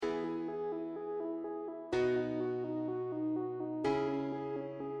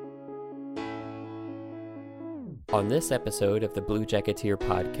On this episode of the Blue Jacketeer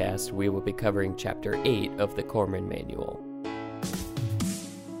podcast, we will be covering Chapter 8 of the Corpsman Manual.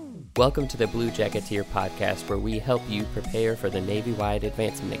 Welcome to the Blue Jacketeer podcast, where we help you prepare for the Navy-wide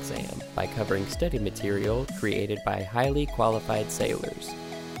advancement exam by covering study material created by highly qualified sailors.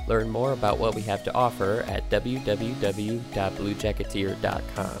 Learn more about what we have to offer at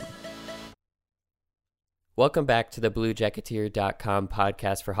www.bluejacketeer.com. Welcome back to the BlueJacketeer.com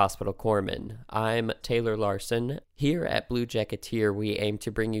podcast for hospital corpsmen. I'm Taylor Larson. Here at Blue Jacketeer, we aim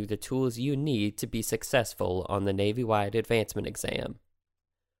to bring you the tools you need to be successful on the Navy-wide advancement exam.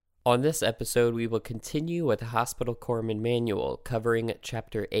 On this episode, we will continue with the Hospital Corpsman Manual, covering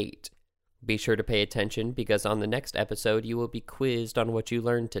Chapter 8. Be sure to pay attention, because on the next episode, you will be quizzed on what you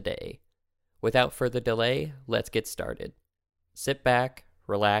learned today. Without further delay, let's get started. Sit back,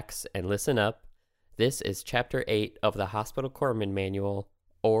 relax, and listen up. This is Chapter 8 of the Hospital Corpsman Manual,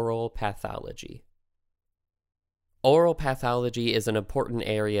 Oral Pathology. Oral pathology is an important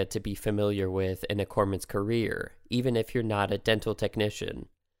area to be familiar with in a corpsman's career, even if you're not a dental technician.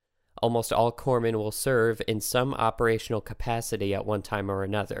 Almost all corpsmen will serve in some operational capacity at one time or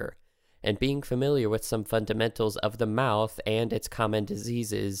another, and being familiar with some fundamentals of the mouth and its common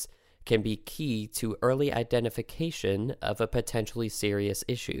diseases can be key to early identification of a potentially serious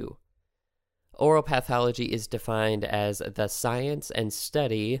issue. Oral pathology is defined as the science and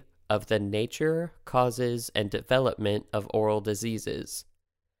study of the nature, causes, and development of oral diseases.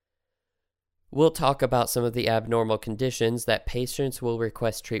 We'll talk about some of the abnormal conditions that patients will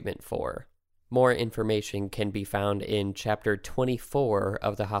request treatment for. More information can be found in Chapter 24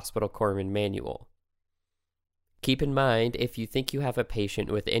 of the Hospital Corpsman Manual. Keep in mind, if you think you have a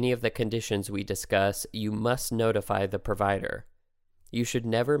patient with any of the conditions we discuss, you must notify the provider. You should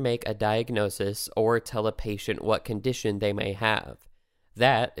never make a diagnosis or tell a patient what condition they may have.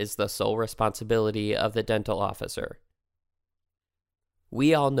 That is the sole responsibility of the dental officer.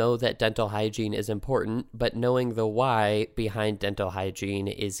 We all know that dental hygiene is important, but knowing the why behind dental hygiene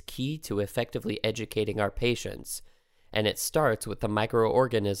is key to effectively educating our patients, and it starts with the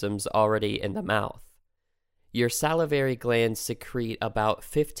microorganisms already in the mouth. Your salivary glands secrete about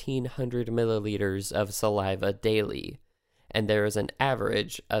 1,500 milliliters of saliva daily, and there is an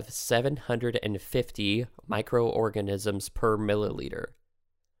average of 750 microorganisms per milliliter.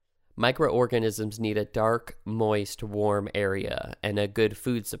 Microorganisms need a dark, moist, warm area and a good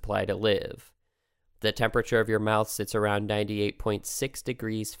food supply to live. The temperature of your mouth sits around 98.6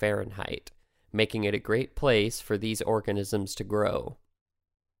 degrees Fahrenheit, making it a great place for these organisms to grow.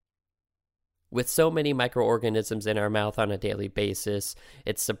 With so many microorganisms in our mouth on a daily basis,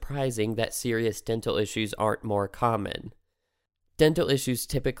 it's surprising that serious dental issues aren't more common. Dental issues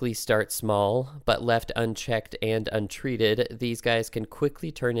typically start small, but left unchecked and untreated, these guys can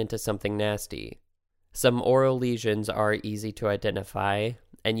quickly turn into something nasty. Some oral lesions are easy to identify,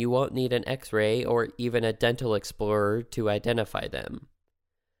 and you won't need an X-ray or even a dental explorer to identify them.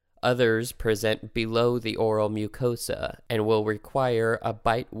 Others present below the oral mucosa and will require a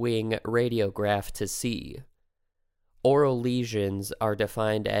bite wing radiograph to see. Oral lesions are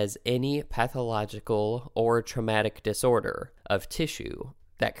defined as any pathological or traumatic disorder of tissue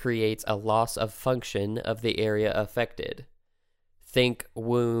that creates a loss of function of the area affected. Think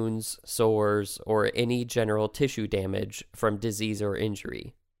wounds, sores, or any general tissue damage from disease or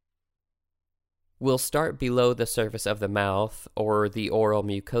injury. We'll start below the surface of the mouth, or the oral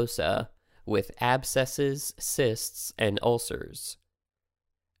mucosa, with abscesses, cysts, and ulcers.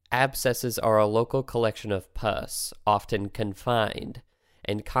 Abscesses are a local collection of pus, often confined,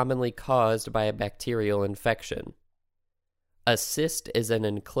 and commonly caused by a bacterial infection. A cyst is an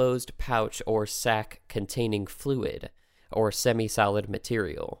enclosed pouch or sac containing fluid, or semi-solid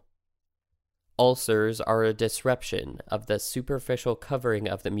material. Ulcers are a disruption of the superficial covering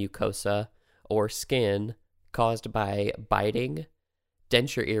of the mucosa, or skin, caused by biting,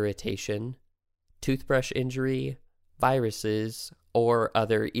 denture irritation, toothbrush injury, viruses, or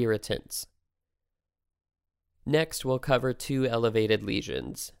other irritants. Next, we'll cover two elevated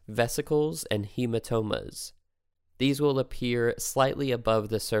lesions, vesicles and hematomas. These will appear slightly above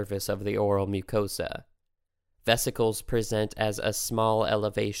the surface of the oral mucosa. Vesicles present as a small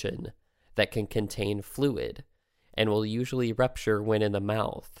elevation that can contain fluid and will usually rupture when in the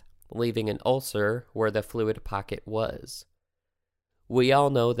mouth, leaving an ulcer where the fluid pocket was. We all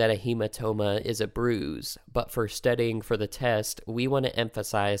know that a hematoma is a bruise, but for studying for the test, we want to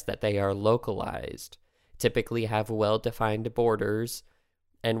emphasize that they are localized, typically have well-defined borders,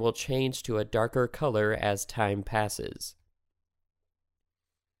 and will change to a darker color as time passes.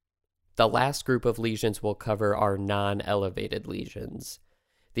 The last group of lesions we'll cover are non-elevated lesions.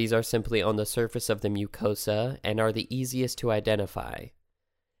 These are simply on the surface of the mucosa and are the easiest to identify.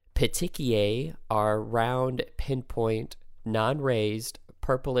 Petechiae are round, pinpoint, non-raised,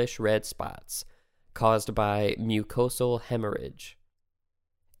 purplish red spots caused by mucosal hemorrhage.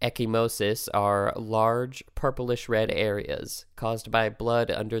 Ecchymosis are large, purplish red areas caused by blood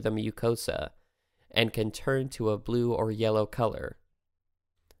under the mucosa and can turn to a blue or yellow color.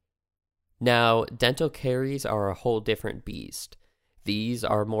 Now, dental caries are a whole different beast. These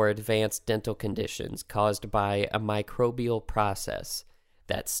are more advanced dental conditions caused by a microbial process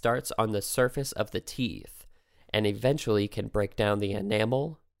that starts on the surface of the teeth and eventually can break down the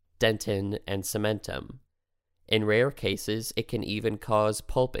enamel, dentin, and cementum. In rare cases, it can even cause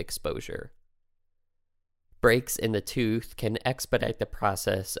pulp exposure. Breaks in the tooth can expedite the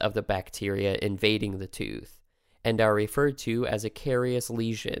process of the bacteria invading the tooth and are referred to as a carious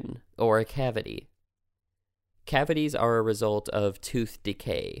lesion or a cavity. Cavities are a result of tooth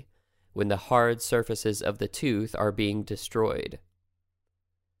decay, when the hard surfaces of the tooth are being destroyed.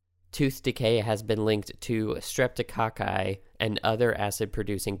 Tooth decay has been linked to streptococci and other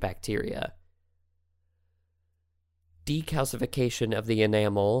acid-producing bacteria. Decalcification of the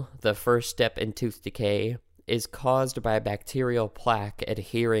enamel, the first step in tooth decay, is caused by bacterial plaque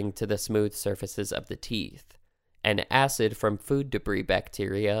adhering to the smooth surfaces of the teeth, and acid from food debris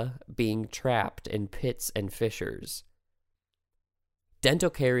bacteria being trapped in pits and fissures.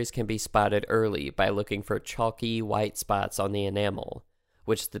 Dental caries can be spotted early by looking for chalky white spots on the enamel,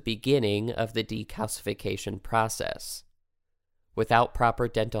 which is the beginning of the decalcification process. Without proper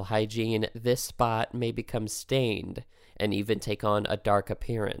dental hygiene, this spot may become stained and even take on a dark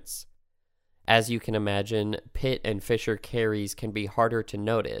appearance. As you can imagine, pit and fissure caries can be harder to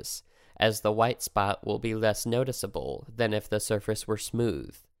notice, as the white spot will be less noticeable than if the surface were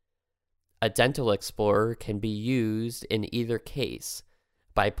smooth. A dental explorer can be used in either case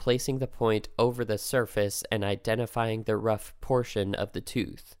by placing the point over the surface and identifying the rough portion of the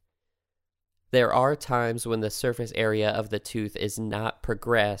tooth. There are times when the surface area of the tooth is not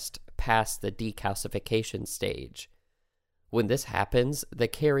progressed past the decalcification stage. When this happens, the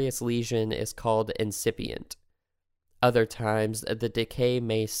carious lesion is called incipient. Other times, the decay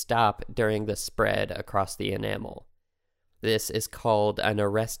may stop during the spread across the enamel. This is called an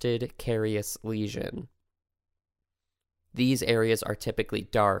arrested carious lesion. These areas are typically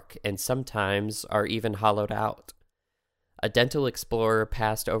dark and sometimes are even hollowed out. A dental explorer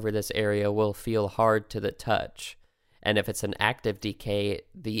passed over this area will feel hard to the touch, and if it's an active decay,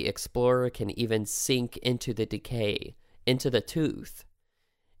 the explorer can even sink into the decay, into the tooth.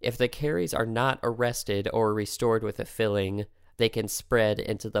 If the caries are not arrested or restored with a filling, they can spread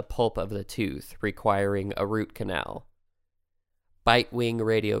into the pulp of the tooth, requiring a root canal. Bite wing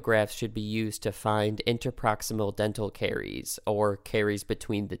radiographs should be used to find interproximal dental caries, or caries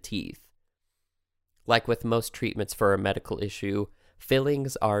between the teeth. Like with most treatments for a medical issue,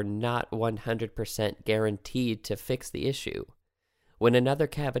 fillings are not 100% guaranteed to fix the issue. When another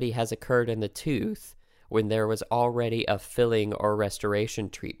cavity has occurred in the tooth, when there was already a filling or restoration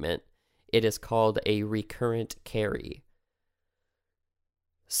treatment, it is called a recurrent carie.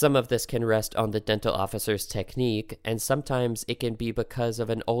 Some of this can rest on the dental officer's technique, and sometimes it can be because of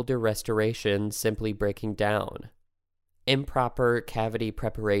an older restoration simply breaking down. Improper cavity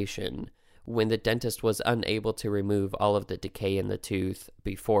preparation, when the dentist was unable to remove all of the decay in the tooth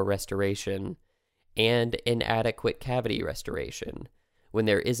before restoration, and inadequate cavity restoration, when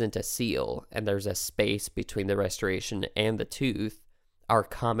there isn't a seal and there's a space between the restoration and the tooth, are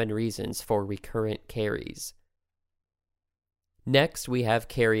common reasons for recurrent caries. Next, we have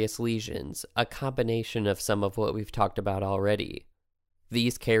carious lesions, a combination of some of what we've talked about already.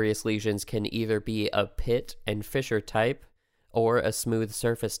 These carious lesions can either be a pit and fissure type or a smooth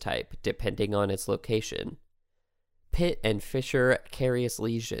surface type, depending on its location. Pit and fissure carious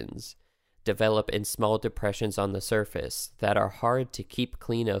lesions develop in small depressions on the surface that are hard to keep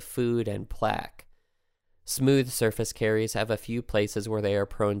clean of food and plaque. Smooth surface caries have a few places where they are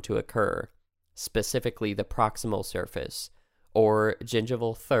prone to occur, specifically the proximal surface, or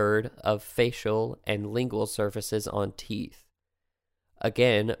gingival third of facial and lingual surfaces on teeth.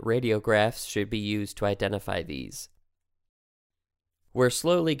 Again, radiographs should be used to identify these. We're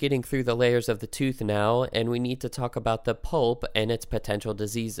slowly getting through the layers of the tooth now, and we need to talk about the pulp and its potential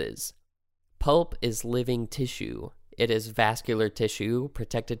diseases. Pulp is living tissue. It is vascular tissue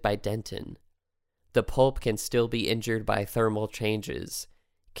protected by dentin. The pulp can still be injured by thermal changes,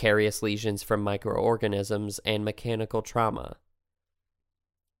 carious lesions from microorganisms, and mechanical trauma.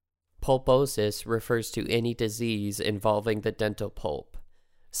 Pulposis refers to any disease involving the dental pulp.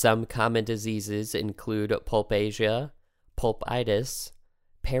 Some common diseases include pulpasia, pulpitis,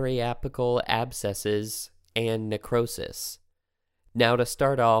 periapical abscesses, and necrosis. Now, to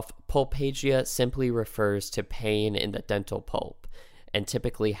start off, pulpagia simply refers to pain in the dental pulp, and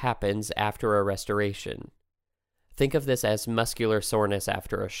typically happens after a restoration. Think of this as muscular soreness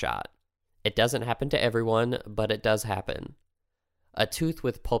after a shot. It doesn't happen to everyone, but it does happen. A tooth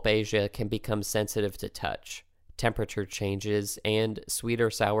with pulpagia can become sensitive to touch, temperature changes, and sweet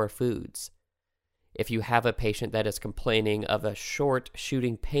or sour foods. If you have a patient that is complaining of a short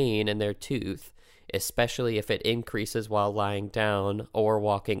shooting pain in their tooth, especially if it increases while lying down or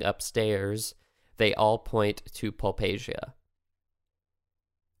walking upstairs, they all point to pulpagia.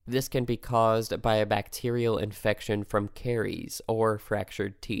 This can be caused by a bacterial infection from caries or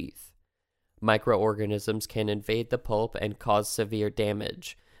fractured teeth. Microorganisms can invade the pulp and cause severe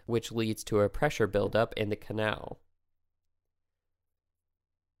damage, which leads to a pressure buildup in the canal.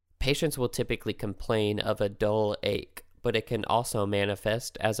 Patients will typically complain of a dull ache, but it can also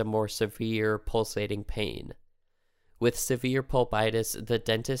manifest as a more severe pulsating pain. With severe pulpitis, the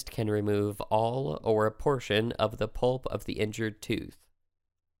dentist can remove all or a portion of the pulp of the injured tooth.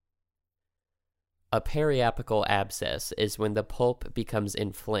 A periapical abscess is when the pulp becomes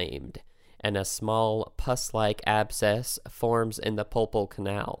inflamed, and a small pus-like abscess forms in the pulpal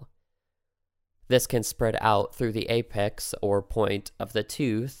canal. This can spread out through the apex or point of the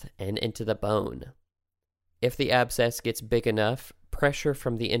tooth and into the bone. If the abscess gets big enough, pressure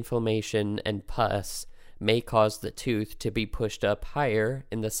from the inflammation and pus may cause the tooth to be pushed up higher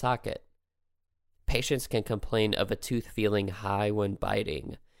in the socket. Patients can complain of a tooth feeling high when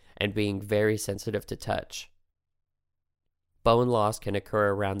biting and being very sensitive to touch. Bone loss can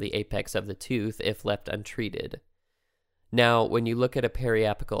occur around the apex of the tooth if left untreated. Now, when you look at a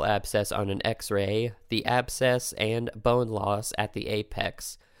periapical abscess on an X-ray, the abscess and bone loss at the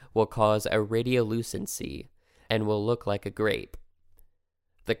apex will cause a radiolucency and will look like a grape.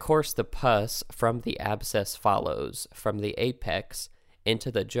 The course the pus from the abscess follows from the apex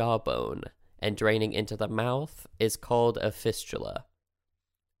into the jawbone and draining into the mouth is called a fistula.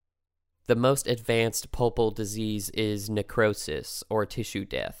 The most advanced pulpal disease is necrosis or tissue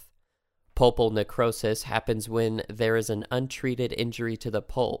death. Pulpal necrosis happens when there is an untreated injury to the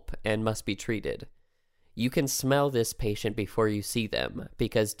pulp and must be treated. You can smell this patient before you see them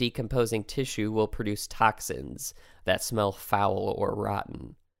because decomposing tissue will produce toxins that smell foul or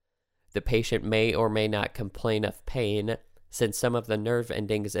rotten. The patient may or may not complain of pain since some of the nerve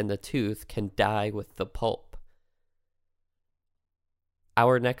endings in the tooth can die with the pulp.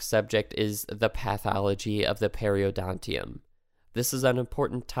 Our next subject is the pathology of the periodontium. This is an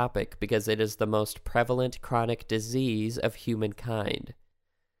important topic because it is the most prevalent chronic disease of humankind.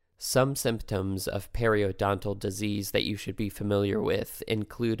 Some symptoms of periodontal disease that you should be familiar with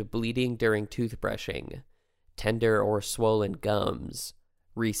include bleeding during toothbrushing, tender or swollen gums,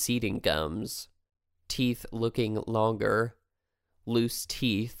 receding gums, teeth looking longer, loose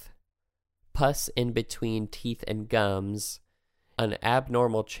teeth, pus in between teeth and gums, an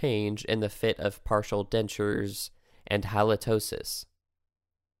abnormal change in the fit of partial dentures, and halitosis.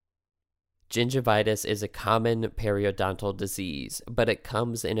 Gingivitis is a common periodontal disease, but it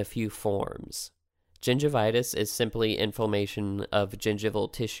comes in a few forms. Gingivitis is simply inflammation of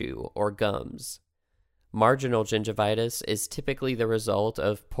gingival tissue or gums. Marginal gingivitis is typically the result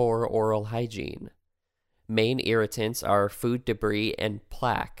of poor oral hygiene. Main irritants are food debris and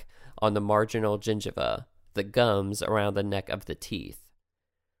plaque on the marginal gingiva, the gums around the neck of the teeth,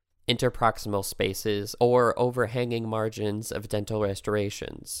 interproximal spaces, or overhanging margins of dental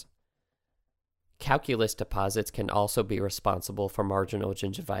restorations. Calculus deposits can also be responsible for marginal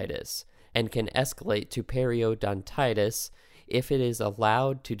gingivitis and can escalate to periodontitis if it is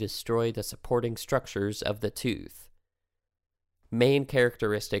allowed to destroy the supporting structures of the tooth. Main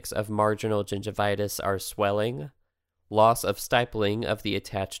characteristics of marginal gingivitis are swelling, loss of stippling of the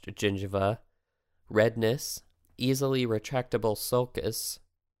attached gingiva, redness, easily retractable sulcus,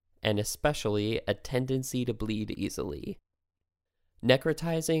 and especially a tendency to bleed easily.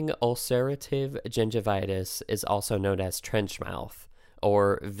 Necrotizing ulcerative gingivitis is also known as trench mouth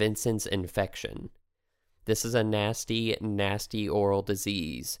or Vincent's infection. This is a nasty, nasty oral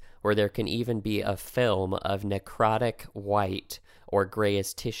disease where there can even be a film of necrotic white or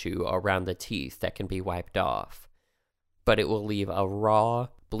grayish tissue around the teeth that can be wiped off, but it will leave a raw,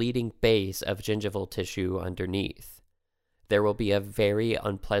 bleeding base of gingival tissue underneath. There will be a very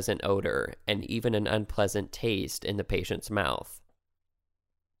unpleasant odor and even an unpleasant taste in the patient's mouth.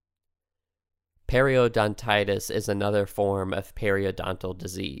 Periodontitis is another form of periodontal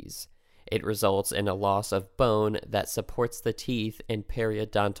disease. It results in a loss of bone that supports the teeth in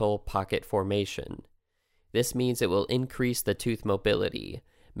periodontal pocket formation. This means it will increase the tooth mobility,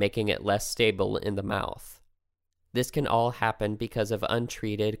 making it less stable in the mouth. This can all happen because of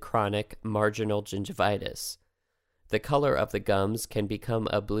untreated chronic marginal gingivitis. The color of the gums can become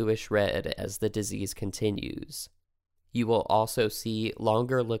a bluish red as the disease continues. You will also see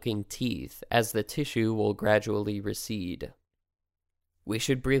longer-looking teeth as the tissue will gradually recede. We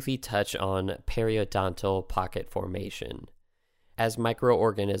should briefly touch on periodontal pocket formation. As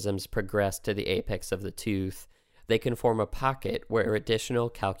microorganisms progress to the apex of the tooth, they can form a pocket where additional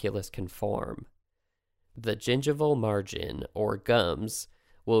calculus can form. The gingival margin, or gums,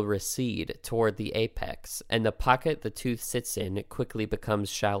 will recede toward the apex, and the pocket the tooth sits in quickly becomes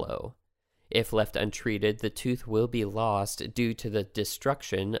shallow. If left untreated, the tooth will be lost due to the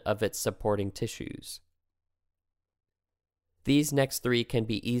destruction of its supporting tissues. These next three can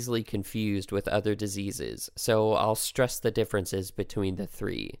be easily confused with other diseases, so I'll stress the differences between the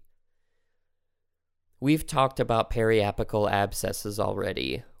three. We've talked about periapical abscesses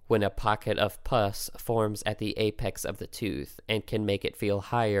already, when a pocket of pus forms at the apex of the tooth and can make it feel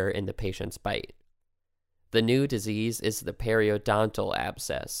higher in the patient's bite. The new disease is the periodontal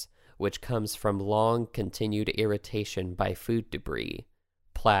abscess, which comes from long continued irritation by food debris,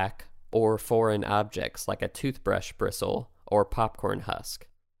 plaque, or foreign objects like a toothbrush bristle or popcorn husk.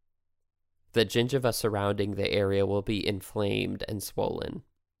 The gingiva surrounding the area will be inflamed and swollen.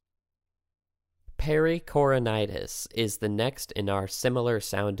 Pericoronitis is the next in our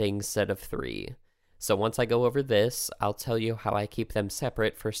similar-sounding set of three, so once I go over this, I'll tell you how I keep them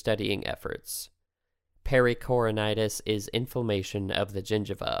separate for studying efforts. Pericoronitis is inflammation of the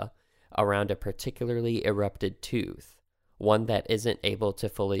gingiva around a particularly erupted tooth, one that isn't able to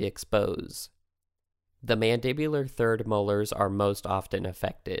fully expose. The mandibular third molars are most often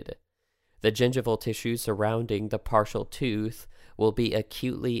affected. The gingival tissue surrounding the partial tooth will be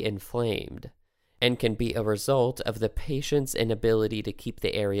acutely inflamed, and can be a result of the patient's inability to keep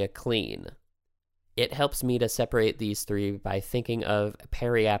the area clean. It helps me to separate these three by thinking of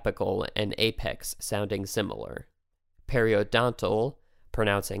periapical and apex sounding similar. Periodontal,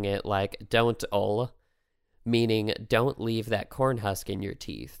 pronouncing it like don't-ul, meaning don't leave that corn husk in your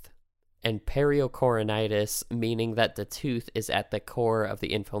teeth. And periocoronitis, meaning that the tooth is at the core of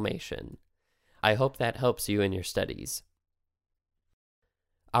the inflammation. I hope that helps you in your studies.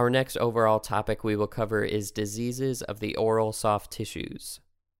 Our next overall topic we will cover is diseases of the oral soft tissues.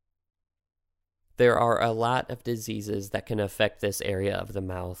 There are a lot of diseases that can affect this area of the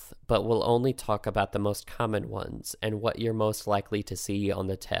mouth, but we'll only talk about the most common ones and what you're most likely to see on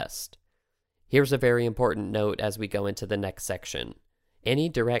the test. Here's a very important note as we go into the next section. Any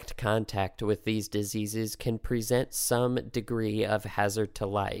direct contact with these diseases can present some degree of hazard to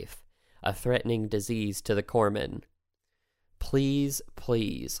life, a threatening disease to the corpsman. Please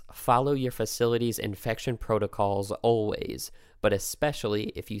follow your facility's infection protocols always, but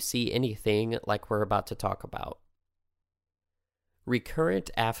especially if you see anything like we're about to talk about.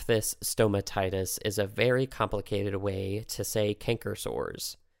 Recurrent aphthous stomatitis is a very complicated way to say canker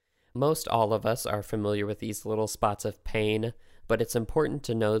sores. Most all of us are familiar with these little spots of pain, but it's important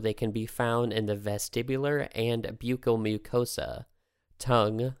to know they can be found in the vestibular and buccal mucosa,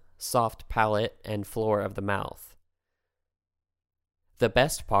 tongue, soft palate, and floor of the mouth. The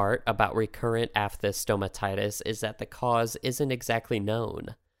best part about recurrent aphthous stomatitis is that the cause isn't exactly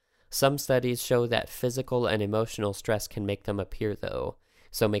known. Some studies show that physical and emotional stress can make them appear though,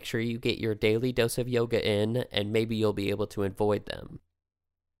 so make sure you get your daily dose of yoga in and maybe you'll be able to avoid them.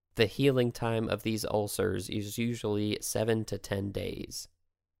 The healing time of these ulcers is usually 7 to 10 days.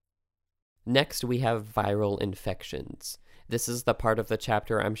 Next, we have viral infections. This is the part of the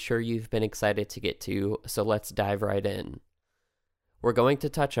chapter I'm sure you've been excited to get to, so let's dive right in. We're going to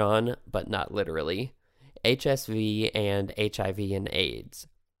touch on, but not literally, HSV and HIV and AIDS.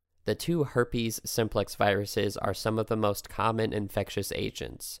 The two herpes simplex viruses are some of the most common infectious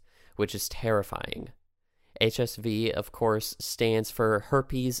agents, which is terrifying. HSV, of course, stands for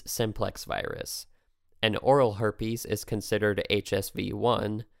herpes simplex virus, and oral herpes is considered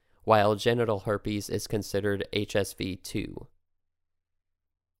HSV1, while genital herpes is considered HSV2.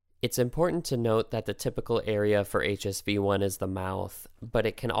 It's important to note that the typical area for HSV1 is the mouth, but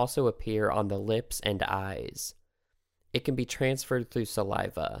it can also appear on the lips and eyes. It can be transferred through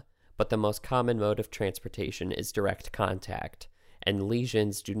saliva, but the most common mode of transportation is direct contact, and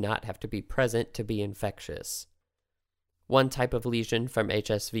lesions do not have to be present to be infectious. One type of lesion from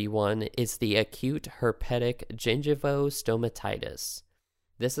HSV1 is the acute herpetic gingivostomatitis.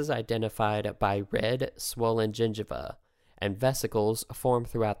 This is identified by red, swollen gingiva, and vesicles form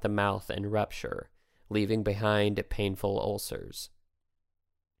throughout the mouth and rupture, leaving behind painful ulcers.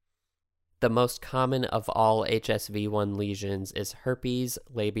 The most common of all HSV-1 lesions is herpes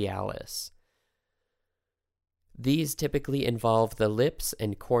labialis. These typically involve the lips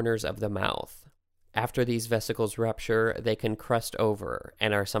and corners of the mouth. After these vesicles rupture, they can crust over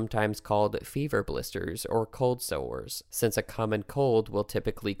and are sometimes called fever blisters or cold sores, since a common cold will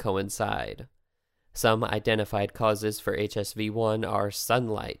typically coincide. Some identified causes for HSV-1 are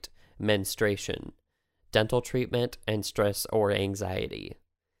sunlight, menstruation, dental treatment, and stress or anxiety.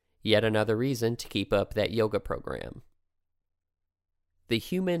 Yet another reason to keep up that yoga program. The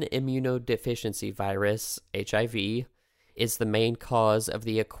human immunodeficiency virus, HIV, is the main cause of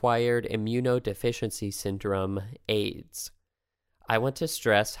the acquired immunodeficiency syndrome, AIDS. I want to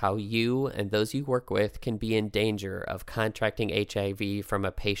stress how you and those you work with can be in danger of contracting HIV from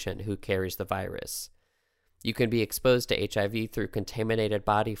a patient who carries the virus. You can be exposed to HIV through contaminated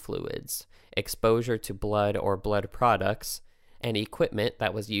body fluids, exposure to blood or blood products, and equipment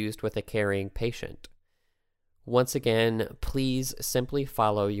that was used with a carrying patient. Once again, please simply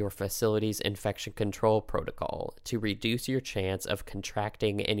follow your facility's infection control protocol to reduce your chance of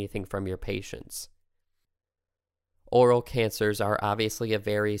contracting anything from your patients. Oral cancers are obviously a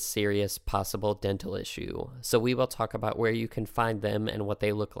very serious possible dental issue, so we will talk about where you can find them and what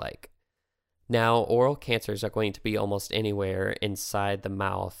they look like. Now, oral cancers are going to be almost anywhere inside the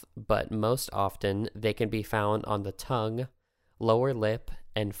mouth, but most often they can be found on the tongue, lower lip,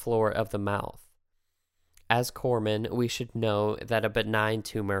 and floor of the mouth. As corpsmen, we should know that a benign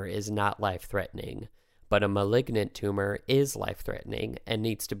tumor is not life-threatening, but a malignant tumor is life-threatening and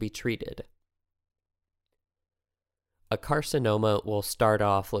needs to be treated. A carcinoma will start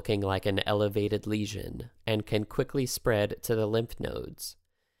off looking like an elevated lesion and can quickly spread to the lymph nodes.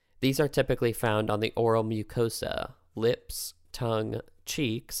 These are typically found on the oral mucosa, lips, tongue,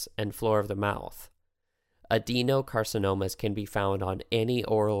 cheeks, and floor of the mouth. Adenocarcinomas can be found on any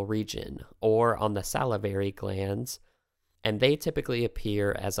oral region or on the salivary glands, and they typically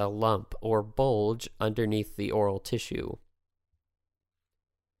appear as a lump or bulge underneath the oral tissue.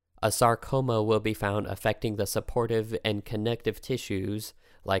 A sarcoma will be found affecting the supportive and connective tissues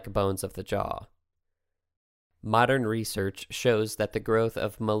like bones of the jaw. Modern research shows that the growth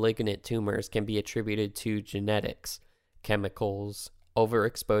of malignant tumors can be attributed to genetics, chemicals,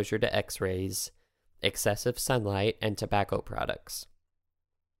 overexposure to X-rays, excessive sunlight, and tobacco products.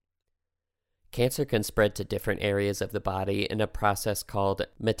 Cancer can spread to different areas of the body in a process called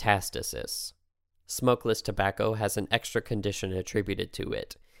metastasis. Smokeless tobacco has an extra condition attributed to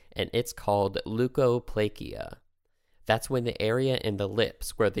it, and it's called leukoplakia. That's when the area in the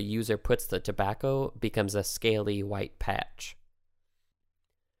lips where the user puts the tobacco becomes a scaly white patch.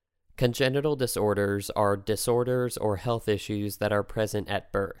 Congenital disorders are disorders or health issues that are present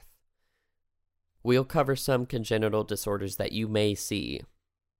at birth. We'll cover some congenital disorders that you may see.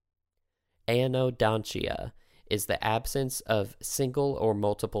 Anodontia is the absence of single or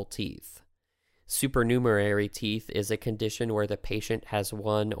multiple teeth. Supernumerary teeth is a condition where the patient has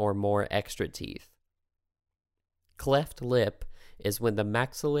one or more extra teeth. Cleft lip is when the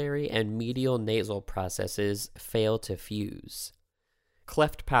maxillary and medial nasal processes fail to fuse.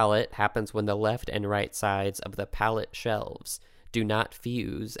 Cleft palate happens when the left and right sides of the palate shelves do not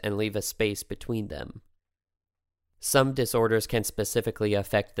fuse and leave a space between them. Some disorders can specifically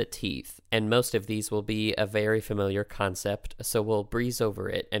affect the teeth, and most of these will be a very familiar concept, so we'll breeze over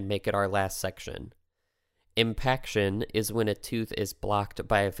it and make it our last section. Impaction is when a tooth is blocked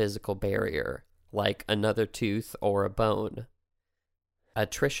by a physical barrier, like another tooth or a bone.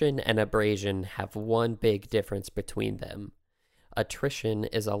 Attrition and abrasion have one big difference between them. Attrition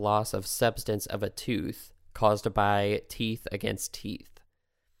is a loss of substance of a tooth caused by teeth against teeth.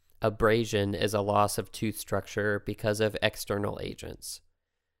 Abrasion is a loss of tooth structure because of external agents.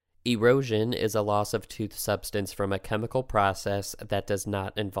 Erosion is a loss of tooth substance from a chemical process that does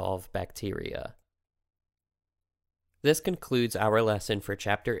not involve bacteria. This concludes our lesson for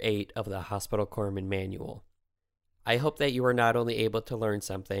Chapter 8 of the Hospital Corpsman Manual. I hope that you are not only able to learn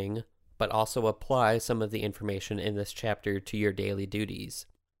something, but also apply some of the information in this chapter to your daily duties.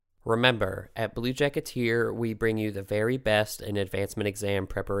 Remember, at Blue Jacketeer, we bring you the very best in advancement exam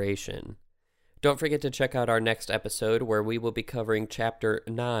preparation. Don't forget to check out our next episode where we will be covering Chapter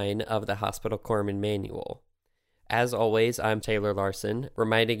 9 of the Hospital Corpsman Manual. As always, I'm Taylor Larson,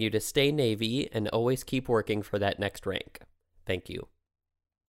 reminding you to stay Navy and always keep working for that next rank. Thank you.